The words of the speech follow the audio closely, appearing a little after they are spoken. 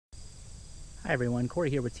Hi everyone, Corey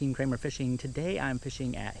here with Team Cramer Fishing. Today I'm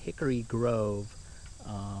fishing at Hickory Grove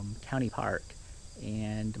County Park,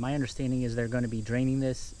 and my understanding is they're going to be draining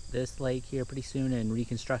this lake here pretty soon and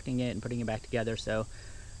reconstructing it and putting it back together. So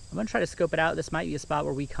I'm going to try to scope it out. This might be a spot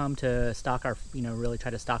where we come to stock our, really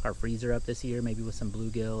try to stock our freezer up this year, maybe with some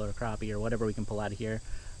bluegill or crappie or whatever we can pull out of here.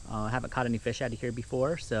 I haven't caught any fish out of here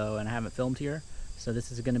before, and I haven't filmed here. So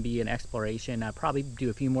this is going to be an exploration. I'll probably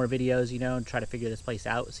do a few more videos, and try to figure this place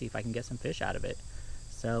out, see if I can get some fish out of it.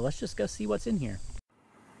 So let's just go see what's in here.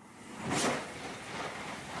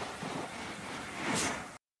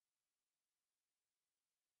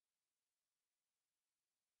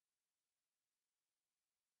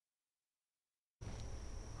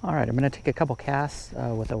 All right, I'm going to take a couple casts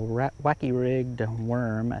with a wacky rigged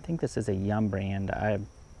worm. I think this is a Yum brand.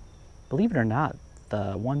 Believe it or not,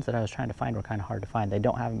 the ones that I was trying to find were kind of hard to find. They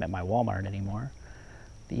don't have them at my Walmart anymore.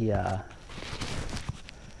 The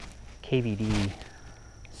KVD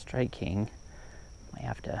Strike King. Might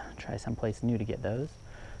have to try someplace new to get those.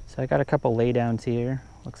 So I got a couple laydowns here,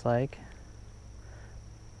 looks like,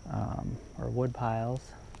 or wood piles.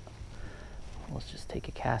 Let's just take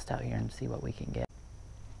a cast out here and see what we can get.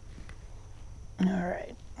 All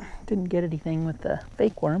right, didn't get anything with the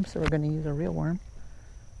fake worm, so we're going to use a real worm.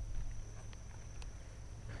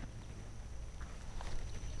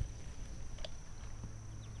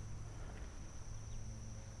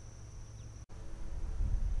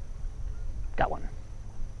 Got one.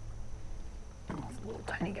 It's a little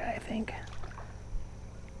tiny guy, I think.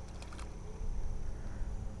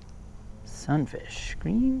 Sunfish,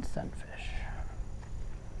 green sunfish.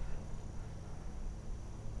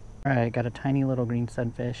 All right, got a tiny little green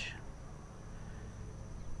sunfish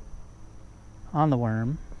on the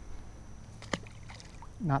worm.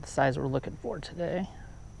 Not the size we're looking for today,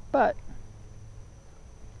 but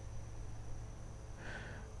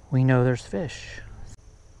we know there's fish.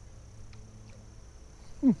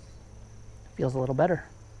 Feels a little better.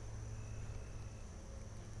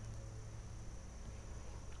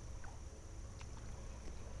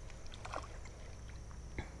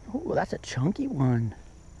 Oh, that's a chunky one.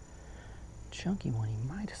 Chunky one. He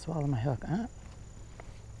might have swallowed my hook.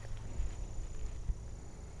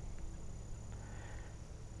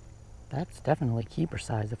 That's definitely keeper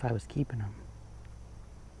size if I was keeping them.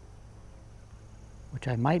 Which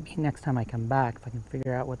I might be next time I come back if I can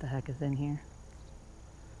figure out what the heck is in here.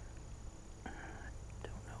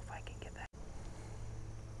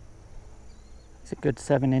 It's a good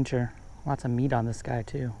 7-incher. Lots of meat on this guy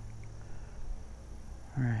too.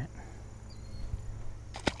 All right.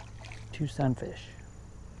 2 sunfish.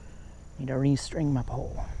 Need to restring my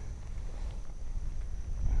pole.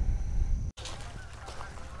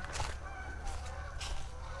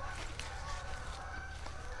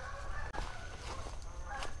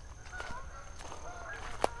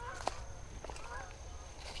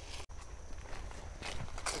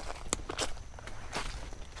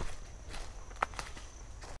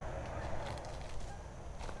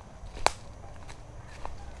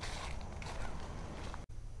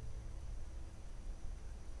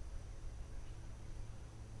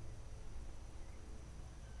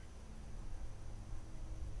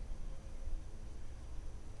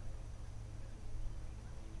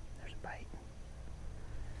 Bite.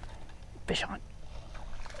 Fish on.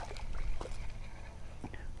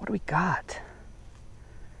 What do we got?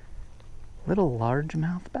 Little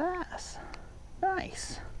largemouth bass.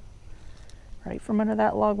 Nice. Right from under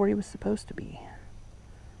that log where he was supposed to be.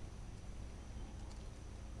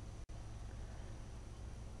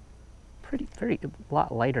 A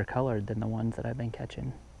lot lighter colored than the ones that I've been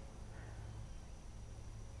catching.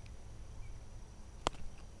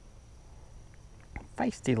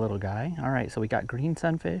 Feisty little guy. All right, so we got green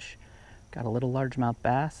sunfish, got a little largemouth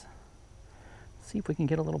bass. Let's see if we can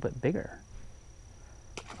get a little bit bigger.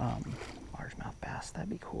 Largemouth bass, that'd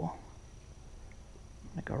be cool.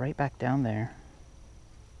 I'm gonna go right back down there.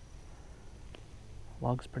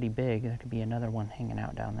 Log's pretty big. There could be another one hanging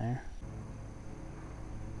out down there.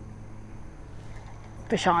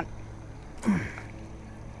 Fish on.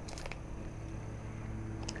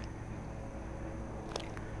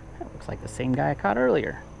 Looks like the same guy I caught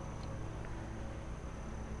earlier.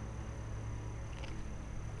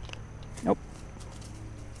 Nope.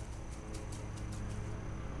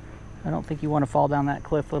 I don't think you want to fall down that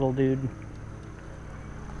cliff, little dude.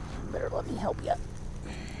 Better let me help you.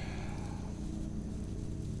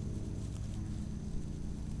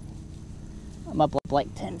 I'm up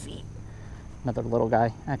like 10 feet. Another little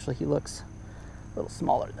guy. Actually, he looks a little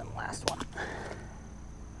smaller than the last one.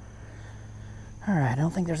 All right, I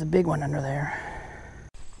don't think there's a big one under there.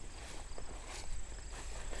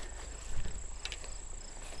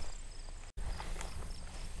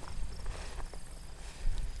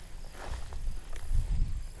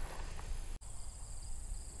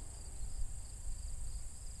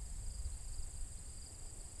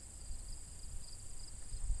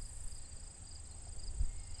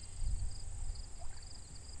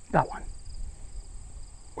 Got one.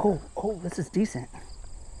 Oh, this is decent.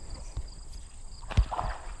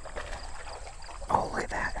 Oh, look at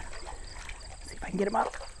that. Let's see if I can get him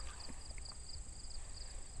up.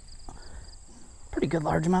 Pretty good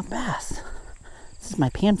largemouth bass. This is my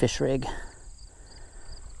panfish rig.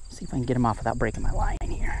 Let's see if I can get him off without breaking my line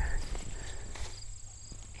here.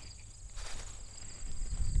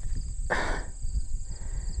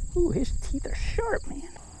 Ooh, his teeth are sharp, man.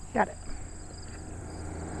 Got it.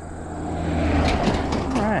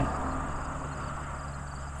 All right.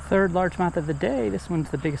 Third largemouth of the day. This one's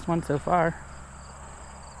the biggest one so far.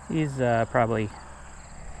 He's probably,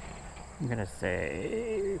 I'm gonna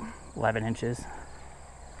say 11 inches.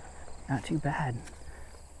 Not too bad.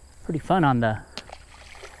 Pretty fun on the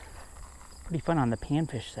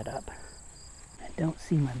panfish setup. I don't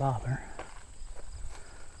see my bobber.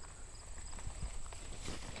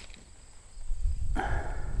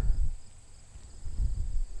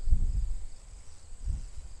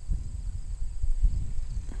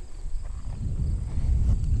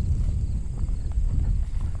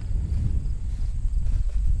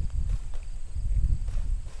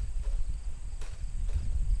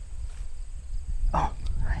 Oh,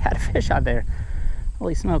 I had a fish out there.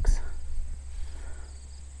 Holy smokes.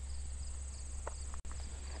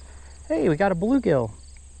 Hey, we got a bluegill.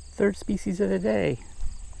 Third species of the day.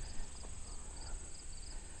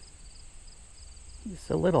 He was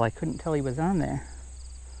so little I couldn't tell he was on there.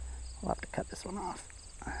 We'll have to cut this one off.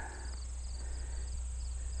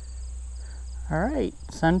 Alright,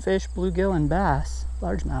 sunfish, bluegill, and bass.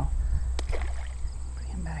 Largemouth. Bring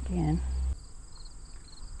him back in.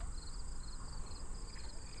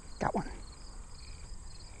 Got one.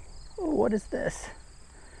 Oh, what is this?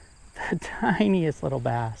 The tiniest little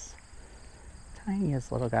bass.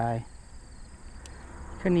 Tiniest little guy.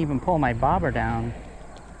 Couldn't even pull my bobber down.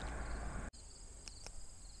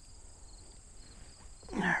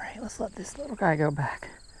 Alright, let's let this little guy go back.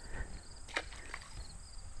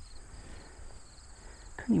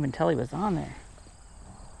 Couldn't even tell he was on there.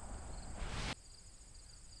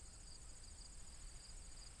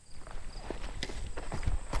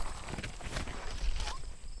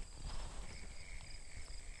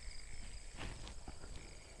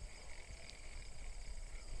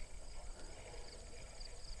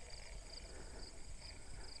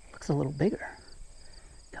 Looks a little bigger.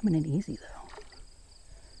 Coming in easy though.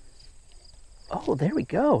 Oh, there we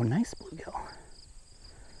go. Nice bluegill.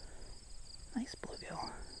 Nice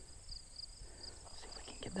bluegill. See if we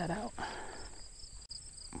can get that out.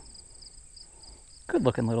 Good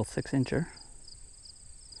looking little 6-incher.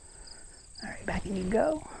 All right, back in you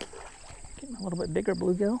go. Getting a little bit bigger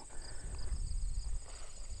bluegill.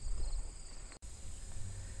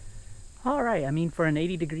 All right, I mean, for an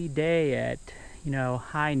 80-degree day at, you know,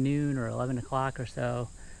 high noon or 11 o'clock or so,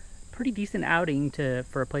 pretty decent outing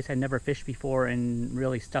for a place I'd never fished before and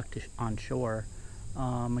really stuck on shore.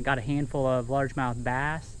 I got a handful of largemouth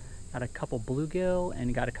bass, got a couple bluegill,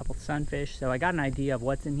 and got a couple sunfish, so I got an idea of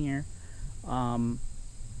what's in here.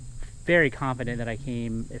 Very confident that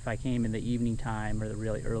if I came in the evening time or the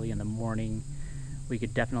really early in the morning, we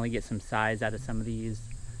could definitely get some size out of some of these,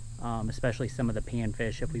 especially some of the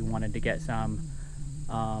panfish if we wanted to get some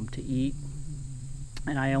to eat.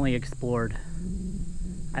 And I only explored,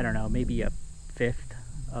 I don't know, maybe a fifth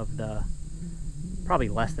of the, probably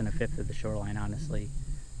less than a fifth of the shoreline, honestly.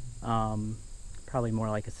 Probably more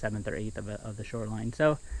like a seventh or eighth of the shoreline.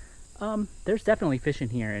 So there's definitely fish in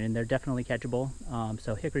here, and they're definitely catchable.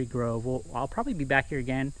 So Hickory Grove, I'll probably be back here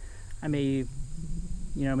again. I may, you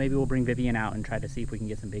know, maybe we'll bring Vivian out and try to see if we can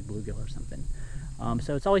get some big bluegill or something.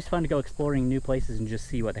 So it's always fun to go exploring new places and just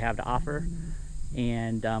see what they have to offer.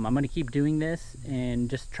 And I'm going to keep doing this and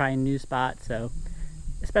just trying new spots. So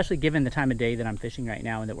especially given the time of day that I'm fishing right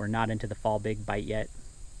now and that we're not into the fall big bite yet,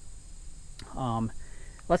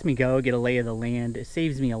 lets me go get a lay of the land. It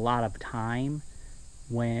saves me a lot of time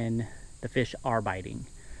when the fish are biting,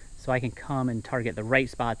 so I can come and target the right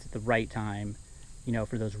spots at the right time, you know,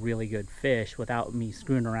 for those really good fish without me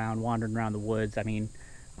screwing around, wandering around the woods. I mean,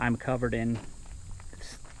 I'm covered in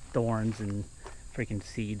thorns and freaking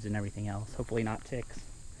seeds and everything else. Hopefully not ticks.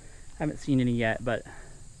 I haven't seen any yet, but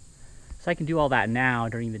so I can do all that now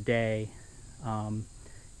during the day,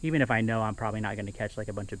 even if I know I'm probably not going to catch like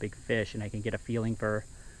a bunch of big fish, and I can get a feeling for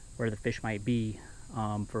where the fish might be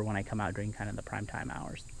for when I come out during kind of the prime time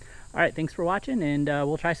hours. All right, thanks for watching, and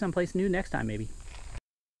we'll try someplace new next time maybe.